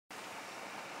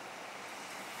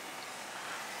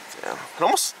Yeah, it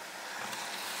almost,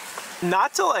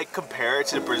 not to like compare it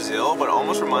to Brazil, but it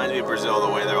almost reminds me of Brazil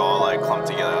the way they're all like clumped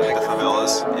together, like the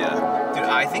favelas. Yeah. Dude,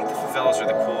 I think the favelas are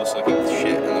the coolest looking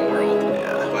shit in the world.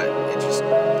 Yeah. But it just...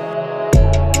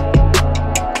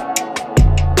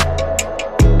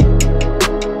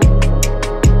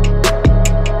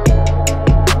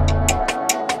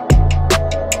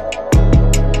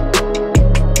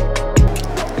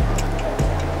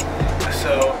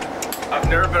 So, I've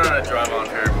never been on a drive-on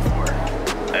ferry before,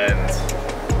 and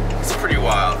it's pretty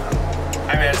wild.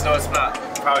 I mean, it's not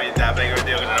probably that big of a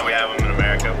deal because I know we have them in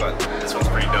America, but this one's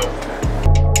pretty dope.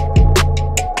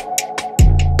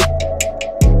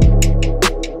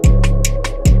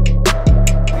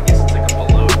 I guess it's like a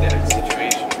below deck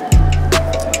situation.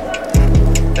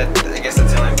 I guess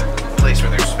that's the only place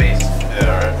where there's space.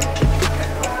 Yeah, right.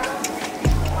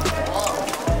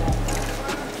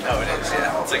 Oh, it is,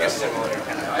 yeah. It's like a similar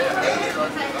kind of...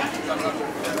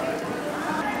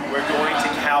 We're going to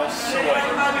Kalsoy,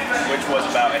 which was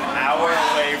about an hour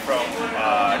away from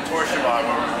Torshaba,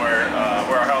 where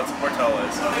our hotel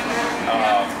is.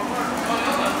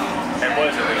 And what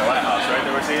is it, like a lighthouse, right,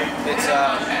 that we're seeing? It's,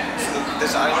 so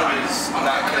this island is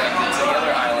not connected to the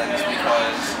other islands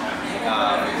because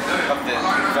of the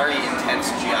very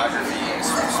intense geography,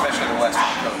 especially the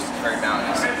western coast. It's very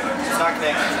mountainous. It's not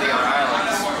connected to the other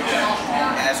islands.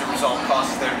 As a result,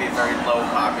 causes there to be a very low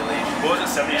population. What was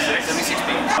it, 76? 76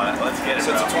 people. Let's get it,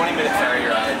 So it's a 20-minute ferry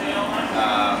ride,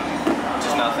 which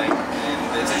is nothing. And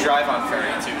it's a drive-on ferry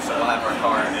too, so we'll have our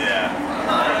car. Yeah,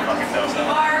 I fucking know.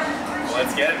 Well,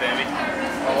 let's get it, baby.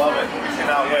 I love it. We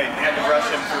cannot wait. We had to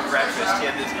rush him for breakfast. He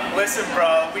had this. Listen,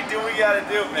 bro, we do what we gotta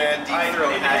do, man. Deep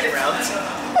throat hash browns.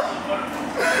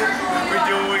 We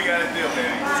do what we gotta do,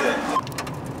 baby. That's it.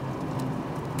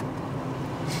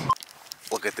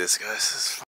 Look at this, guys.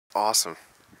 This is awesome.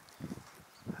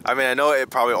 I mean, I know it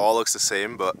probably all looks the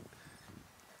same, but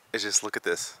it's just, look at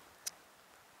this.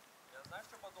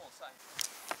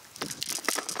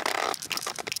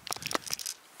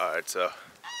 Alright, so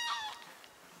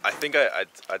I think I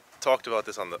talked about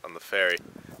this on the ferry.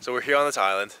 So we're here on this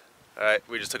island. Alright,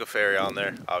 we just took a ferry on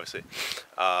there, obviously.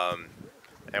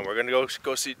 And we're gonna go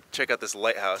check out this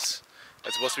lighthouse.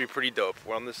 It's supposed to be pretty dope.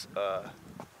 We're on this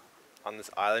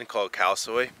island called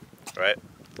Kalsoy, right?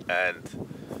 And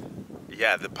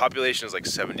yeah, the population is like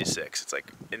 76. It's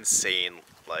like insane.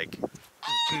 Like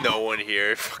no one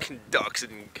here. Fucking ducks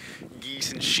and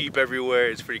geese and sheep everywhere.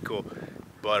 It's pretty cool.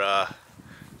 But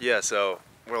yeah, so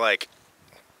we're like,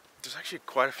 there's actually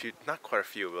quite a few, not quite a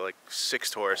few, but like 6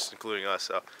 tourists, including us.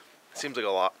 So it seems like a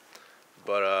lot.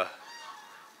 But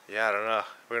yeah, I don't know.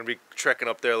 We're gonna be trekking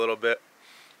up there a little bit.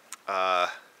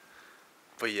 But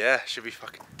yeah, should be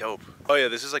fucking dope. Oh yeah,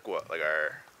 this is like what? Like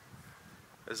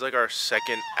this is like our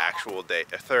second actual day,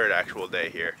 a third actual day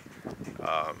here.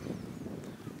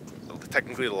 So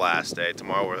technically the last day.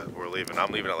 Tomorrow we're leaving.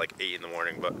 I'm leaving at like 8 in the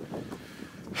morning, but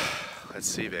let's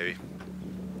see, baby.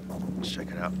 Let's check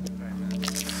it out.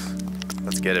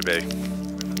 Let's get it, baby.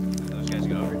 Those guys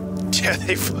go over.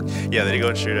 Yeah, they go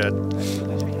and shoot at.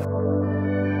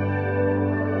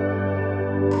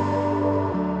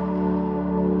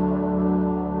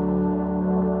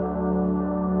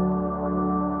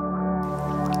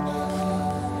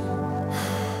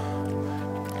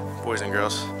 Boys and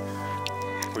girls,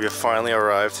 we have finally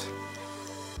arrived.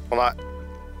 Well, not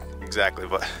exactly,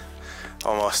 but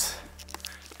almost.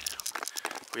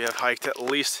 We have hiked at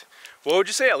least, what would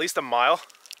you say, at least a mile?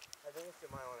 I think it's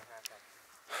a mile and a half up.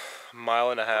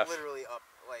 Mile and a half. Literally up,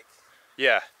 like.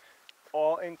 Yeah.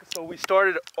 So we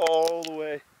started all the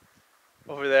way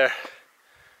over there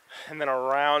and then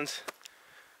around.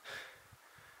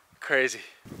 Crazy.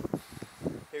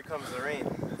 Here comes the rain.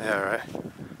 Yeah, right.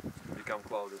 Become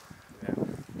cloudy. Yeah.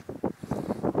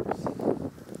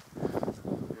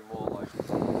 Be more like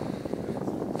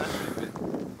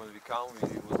when we come,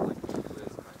 it was like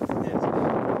this.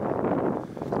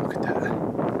 Look at that.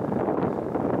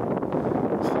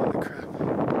 Holy crap.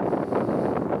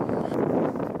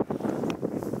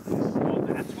 Oh,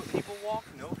 that's what people walk?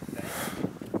 No, thanks.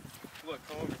 Look,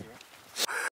 come over here.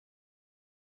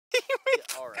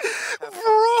 Yeah, all right.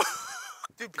 Bro.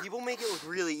 Dude, people make it look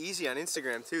really easy on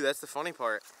Instagram too. That's the funny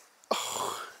part.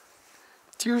 Oh.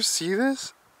 Do you see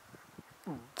this?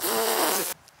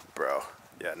 Bro.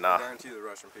 Yeah, nah. I guarantee the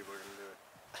Russian people are gonna do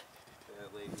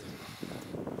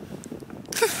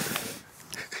it.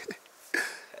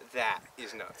 That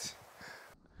is nuts.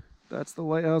 That's the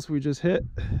lighthouse we just hit.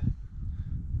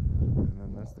 And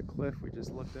then that's the cliff we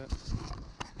just looked at.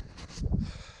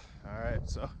 Alright,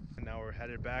 so now we're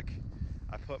headed back.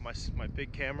 I put my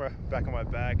big camera back on my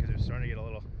bag because it's starting to get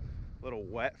a little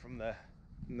wet from the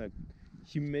and the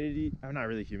humidity. Not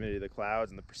really humidity. The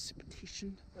clouds and the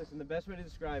precipitation. Listen, the best way to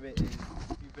describe it is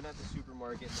if you've been at the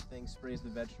supermarket and the thing sprays the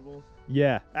vegetables.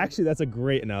 Yeah, actually, that's a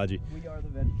great analogy. We are the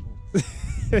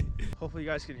vegetables. Hopefully, you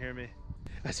guys can hear me.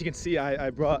 As you can see, I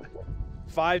brought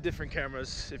 5 different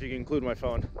cameras, if you can include my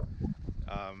phone.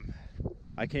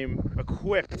 I came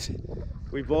equipped.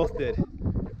 We both did.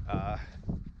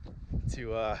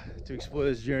 To explore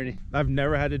this journey. I've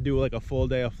never had to do like a full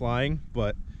day of flying,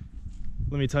 but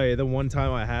let me tell you, the one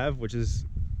time I have, which is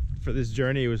for this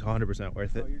journey, it was 100%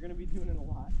 worth it. Oh, you're gonna be doing it a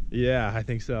lot. Yeah, I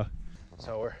think so.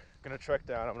 So we're gonna trek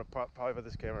down. I'm gonna probably put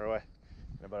this camera away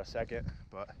in about a second,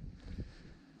 but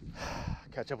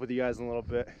catch up with you guys in a little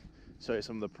bit, show you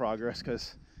some of the progress,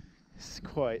 because it's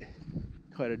quite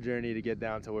a journey to get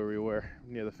down to where we were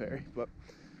near the ferry. But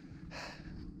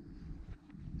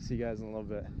see you guys in a little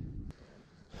bit.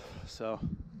 So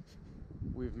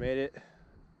we've made it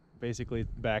basically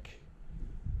back.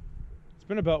 It's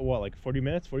been about what, like 40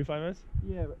 minutes, 45 minutes?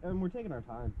 Yeah, and we're taking our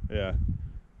time. Yeah.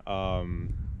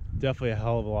 Definitely a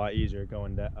hell of a lot easier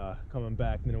going coming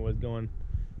back than it was going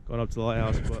up to the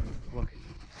lighthouse. But look,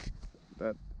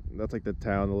 that's like the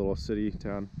town, the little city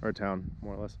town, or town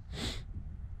more or less.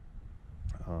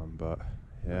 But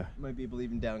yeah. Might be able to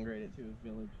even downgrade it to a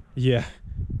village. Yeah.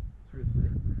 Truthfully.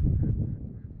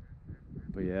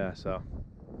 But yeah, so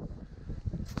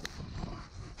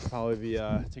probably be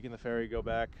taking the ferry, go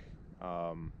back,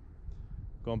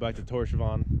 going back to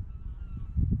Torshov,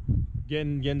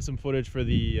 getting some footage for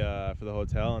the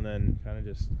hotel, and then kind of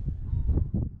just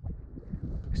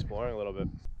exploring a little bit.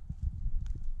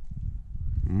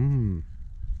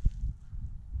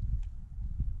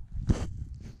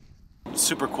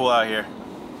 Super cool out here.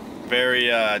 Very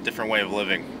different way of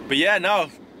living. But yeah, no,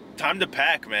 time to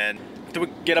pack, man. We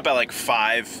get up at like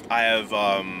 5. I have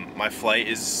my flight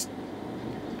is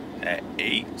at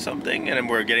 8 something, and then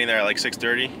we're getting there at like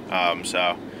 6:30.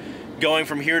 So going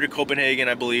from here to Copenhagen,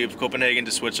 I believe, Copenhagen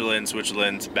to Switzerland,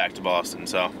 Switzerland back to Boston.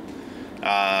 So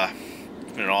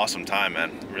it's been an awesome time,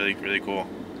 man. Really cool.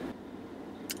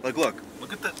 Like, look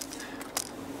at the.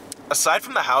 Aside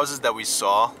from the houses that we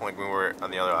saw, like when we were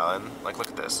on the other island, like look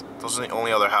at this. Those are the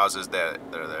only other houses that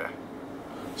are there.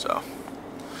 So.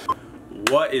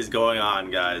 What is going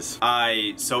on, guys?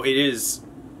 So it is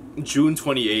June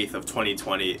 28th of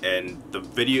 2020, and the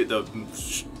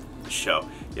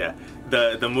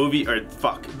movie, or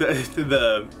fuck,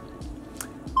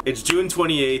 it's June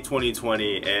 28th,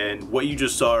 2020, and what you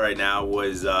just saw right now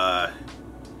was,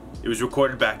 it was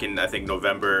recorded back in, I think,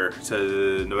 November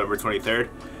to November 23rd.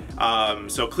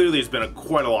 So clearly it's been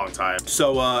quite a long time.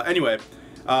 So anyway,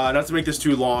 not to make this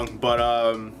too long, but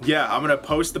yeah, I'm gonna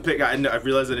post the pic. I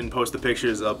realized I didn't post the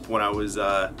pictures up when I was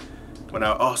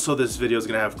also this video is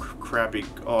gonna have crappy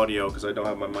audio because I don't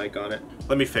have my mic on it.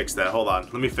 Let me fix that. Hold on.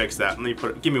 Let me fix that.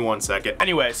 Give me 1 second.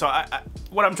 Anyway, so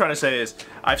what I'm trying to say is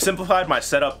I've simplified my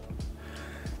setup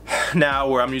now,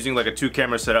 where I'm using like a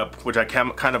 2-camera setup, which I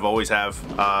kind of always have.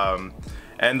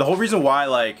 And the whole reason why,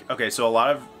 like, okay, so a lot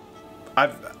of I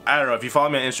don't know if you follow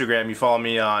me on Instagram, you follow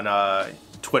me on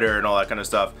Twitter and all that kind of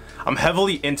stuff. I'm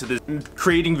heavily into this,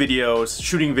 creating videos,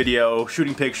 shooting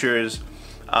pictures.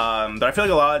 But I feel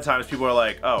like a lot of times people are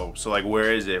like, oh, so like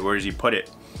where is it? Where does he put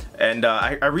it? And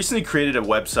I recently created a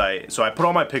website, so I put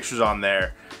all my pictures on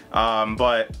there.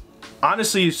 But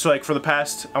honestly, so like for the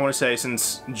past, I want to say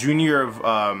since junior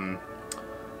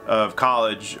of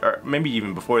college, or maybe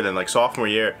even before then, like sophomore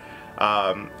year,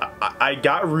 I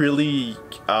got really,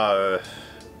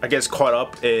 I guess, caught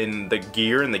up in the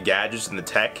gear and the gadgets and the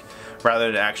tech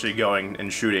rather than actually going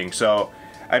and shooting. So,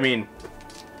 I mean,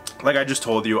 like I just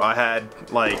told you, I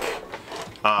had like,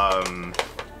 I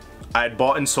had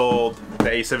bought and sold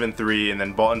the A7 III and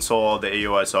then bought and sold the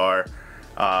AUSR,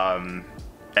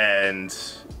 and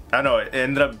I don't know, it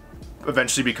ended up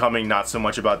eventually becoming not so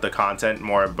much about the content,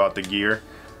 more about the gear.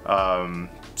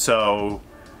 So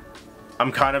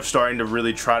I'm kind of starting to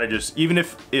really try to just, even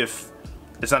if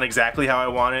it's not exactly how I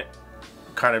want it,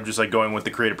 kind of just like going with the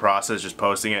creative process, just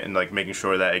posting it and like making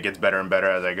sure that it gets better and better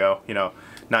as I go, you know,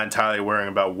 not entirely worrying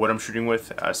about what I'm shooting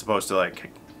with as opposed to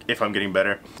like if I'm getting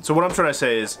better. So what I'm trying to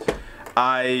say is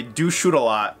I do shoot a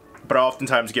lot, but I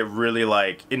oftentimes get really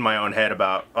like in my own head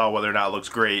about whether or not it looks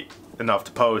great enough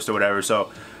to post or whatever.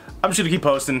 So I'm just gonna keep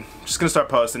posting, just gonna start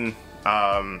posting.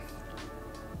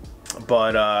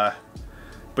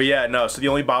 But yeah, no, so the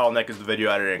only bottleneck is the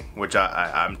video editing, which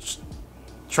I'm just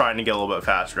trying to get a little bit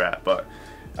faster at. But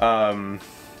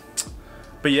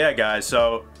yeah, guys,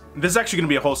 so this is actually gonna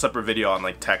be a whole separate video on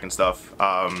like tech and stuff.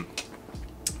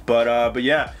 But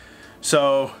yeah,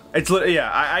 so it's, yeah,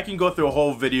 I can go through a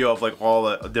whole video of like all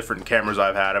the different cameras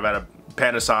I've had. I've had a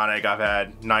Panasonic, I've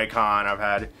had Nikon, I've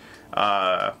had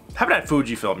haven't had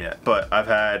Fujifilm yet, but I've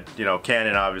had, you know,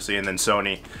 Canon obviously, and then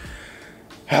Sony.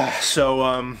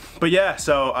 So but yeah,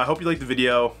 so I hope you liked the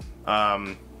video.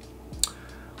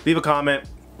 Leave a comment,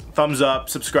 thumbs up,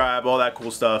 subscribe, all that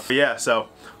cool stuff. But yeah, so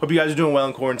hope you guys are doing well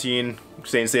in quarantine,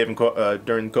 staying safe in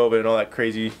during COVID and all that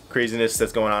craziness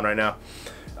that's going on right now.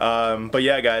 But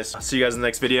yeah, guys, see you guys in the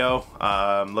next video.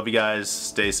 Love you guys,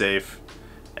 stay safe,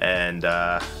 and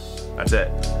that's it.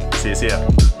 See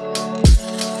ya.